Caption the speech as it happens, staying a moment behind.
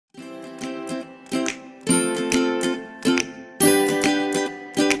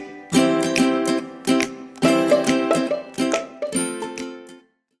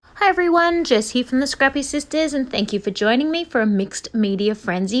everyone, Jess here from the Scrappy Sisters, and thank you for joining me for a Mixed Media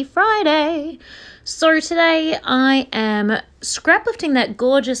Frenzy Friday. So today I am scraplifting that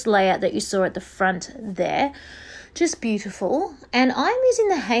gorgeous layout that you saw at the front there. Just beautiful. And I'm using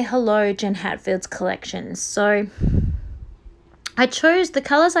the Hey Hello Jen Hatfield's collection. So the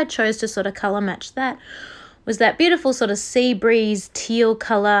colours I chose to sort of colour match that was that beautiful sort of sea breeze teal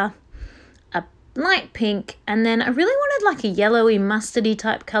colour, a light pink, and then I really wanted like a yellowy mustardy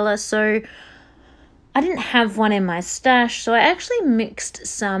type colour, so I didn't have one in my stash, so I actually mixed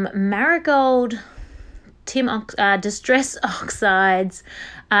some marigold distress oxides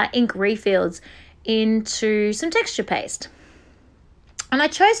ink refills into some texture paste. And I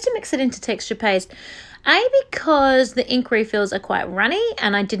chose to mix it into texture paste because the ink refills are quite runny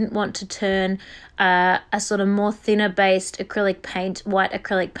and I didn't want to turn a sort of more thinner based acrylic paint, white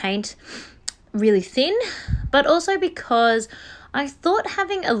acrylic paint, really thin, but also because I thought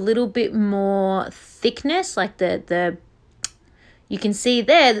having a little bit more thickness, like you can see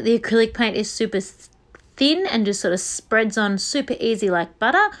there that the acrylic paint is super thin and just sort of spreads on super easy like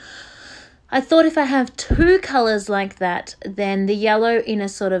butter. I thought if I have two colours like that, then the yellow in a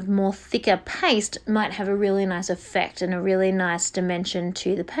sort of more thicker paste might have a really nice effect and a really nice dimension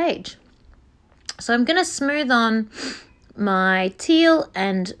to the page. So I'm going to smooth on my teal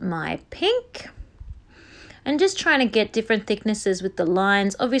and my pink and just trying to get different thicknesses with the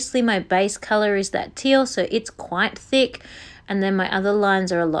lines. Obviously my base colour is that teal, so it's quite thick, and then my other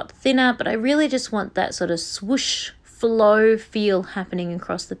lines are a lot thinner, but I really just want that sort of swoosh flow feel happening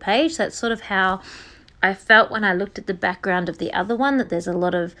across the page. That's sort of how I felt when I looked at the background of the other one, that there's a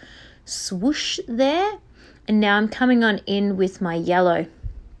lot of swoosh there. And now I'm coming on in with my yellow.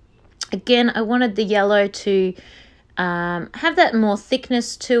 Again, I wanted the yellow to have that more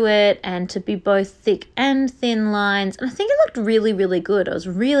thickness to it and to be both thick and thin lines. And I think it looked really, really good. I was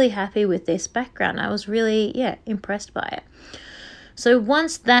really happy with this background. I was really, impressed by it. So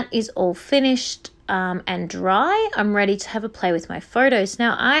once that is all finished and dry, I'm ready to have a play with my photos.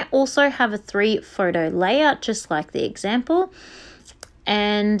 Now, I also have a 3-photo layout, just like the example.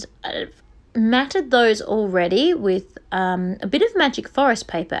 And I've matted those already with a bit of Magic Forest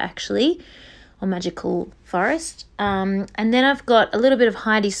paper, actually, or Magical Forest. And then I've got a little bit of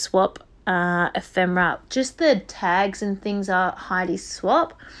Heidi Swap ephemera. Just the tags and things are Heidi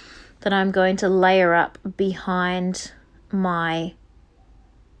Swap that I'm going to layer up behind my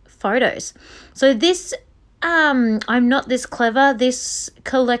photos. So this, I'm not this clever, this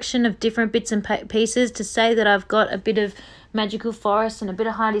collection of different bits and pieces to say that I've got a bit of Magical Forest and a bit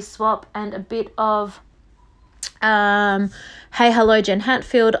of Heidi Swap and a bit of Hey Hello Jen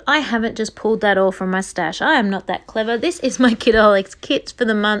Hatfield. I haven't just pulled that all from my stash. I am not that clever. This is my Kidaholics kits for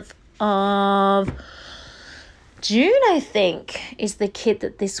the month of June, I think, is the kit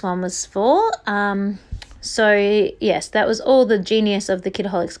that this one was for. So yes, that was all the genius of the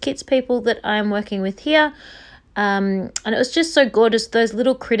Kidaholics kits people that I'm working with here. And it was just so gorgeous. Those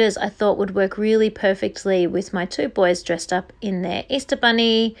little critters I thought would work really perfectly with my 2 boys dressed up in their Easter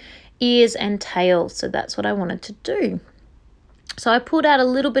bunny ears and tail. So that's what I wanted to do. So I pulled out a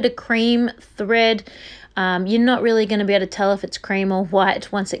little bit of cream thread. You're not really going to be able to tell if it's cream or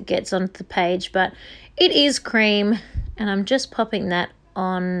white once it gets onto the page, but it is cream, and I'm just popping that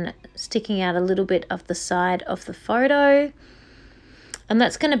on, sticking out a little bit of the side of the photo. And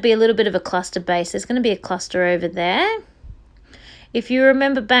that's going to be a little bit of a cluster base. There's going to be a cluster over there. If you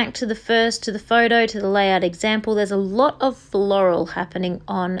remember back to the photo, to the layout example, there's a lot of floral happening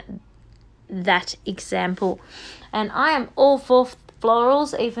on that example. And I am all for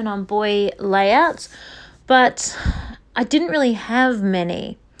florals, even on boy layouts, but I didn't really have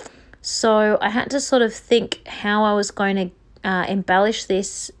many. So I had to sort of think how I was going to embellish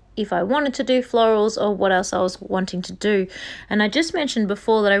this, if I wanted to do florals or what else I was wanting to do. And I just mentioned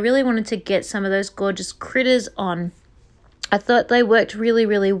before that I really wanted to get some of those gorgeous critters on. I thought they worked really,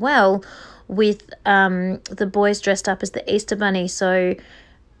 really well with the boys dressed up as the Easter bunny. So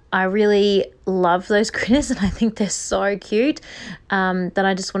I really love those critters and I think they're so cute that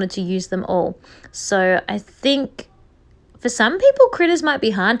I just wanted to use them all. So I think for some people, critters might be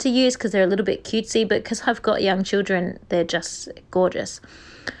hard to use because they're a little bit cutesy, but because I've got young children, they're just gorgeous.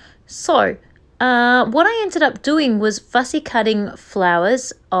 So what I ended up doing was fussy cutting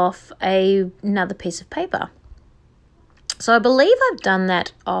flowers off another piece of paper. So I believe I've done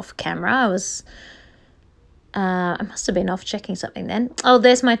that off camera. I must have been off checking something then. Oh,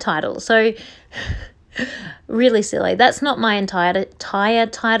 there's my title. So really silly. That's not my entire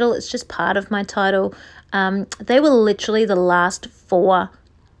title. It's just part of my title. They were literally the last 4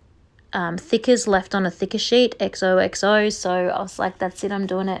 thickers left on a thicker sheet, XOXO. So I was like, that's it, I'm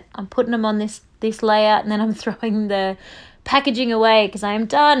doing it. I'm putting them on this layout, and then I'm throwing the packaging away because I am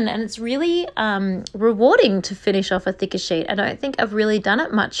done. And it's really rewarding to finish off a thicker sheet. I don't think I've really done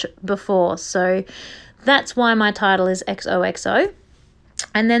it much before. So that's why my title is XOXO.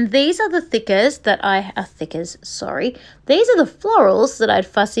 And then these are the thickers that these are the florals that I'd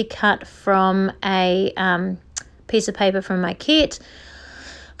fussy cut from a piece of paper from my kit.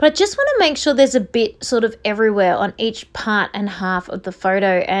 But I just want to make sure there's a bit sort of everywhere on each part and half of the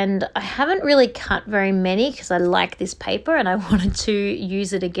photo. And I haven't really cut very many because I like this paper and I wanted to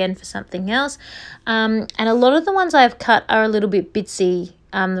use it again for something else. And a lot of the ones I've cut are a little bit bitsy.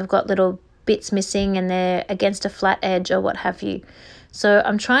 They've got little bits missing and they're against a flat edge or what have you. So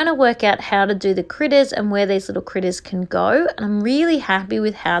I'm trying to work out how to do the critters and where these little critters can go. And I'm really happy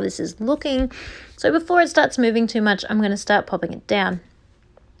with how this is looking. So before it starts moving too much, I'm going to start popping it down.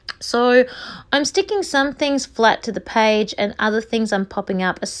 So I'm sticking some things flat to the page and other things I'm popping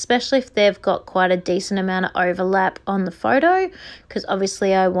up, especially if they've got quite a decent amount of overlap on the photo, because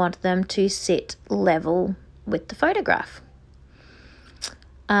obviously I want them to sit level with the photograph.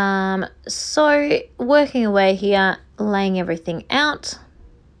 So working away here, laying everything out.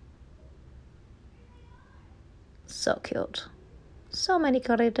 So cute. So many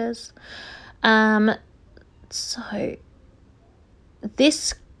corridors. So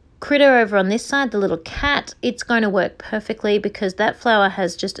this critter over on this side, the little cat, it's going to work perfectly because that flower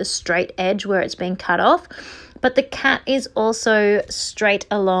has just a straight edge where it's been cut off. But the cat is also straight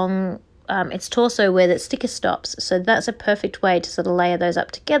along its torso where that sticker stops. So that's a perfect way to sort of layer those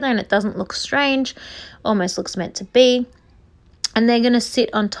up together and it doesn't look strange, almost looks meant to be. And they're going to sit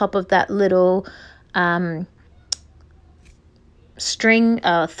on top of that little thread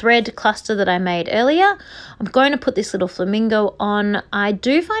cluster that I made earlier. I'm going to put this little flamingo on. I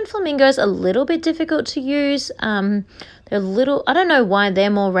do find flamingos a little bit difficult to use. They're little, I don't know why they're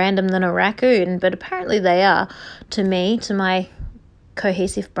more random than a raccoon, but apparently they are to me, to my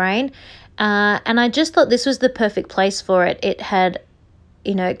cohesive brain. And I just thought this was the perfect place for it. It had,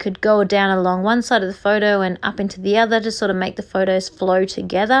 you know, it could go down along one side of the photo and up into the other to sort of make the photos flow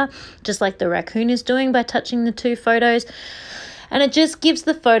together, just like the raccoon is doing by touching the two photos. And it just gives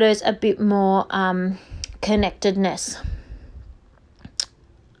the photos a bit more connectedness.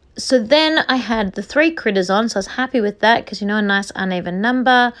 So then I had the 3 critters on, so I was happy with that because, you know, a nice uneven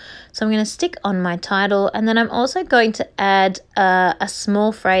number. So I'm going to stick on my title, and then I'm also going to add a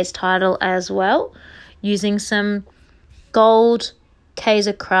small phrase title as well using some gold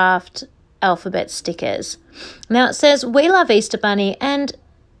Kaiser Craft alphabet stickers. Now it says, "We love Easter Bunny," and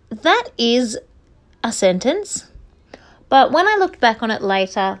that is a sentence. But when I looked back on it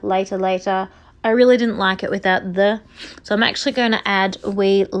later, I really didn't like it without the. So I'm actually going to add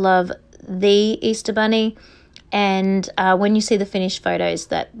 "We love the Easter Bunny." And when you see the finished photos,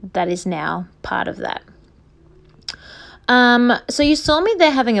 that is now part of that. So you saw me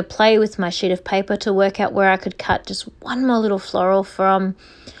there having a play with my sheet of paper to work out where I could cut just one more little floral from.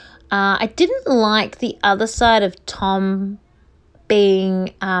 I didn't like the other side of Tom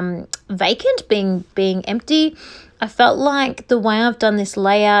being vacant, being empty. I felt like the way I've done this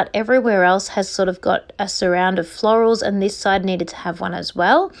layout, everywhere else has sort of got a surround of florals, and this side needed to have one as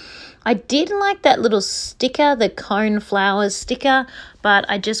well. I did like that little sticker, the cone flowers sticker, but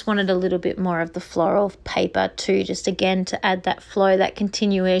I just wanted a little bit more of the floral paper too, just again to add that flow, that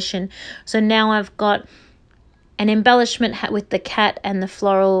continuation. So now I've got an embellishment with the cat and the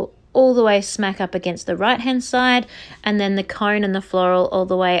floral all the way smack up against the right hand side, and then the cone and the floral all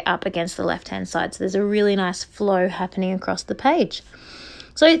the way up against the left hand side. So there's a really nice flow happening across the page.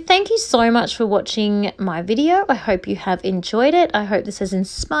 So thank you so much for watching my video. I hope you have enjoyed it. I hope this has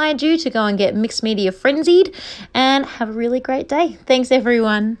inspired you to go and get mixed media frenzied, and have a really great day. Thanks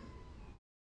everyone.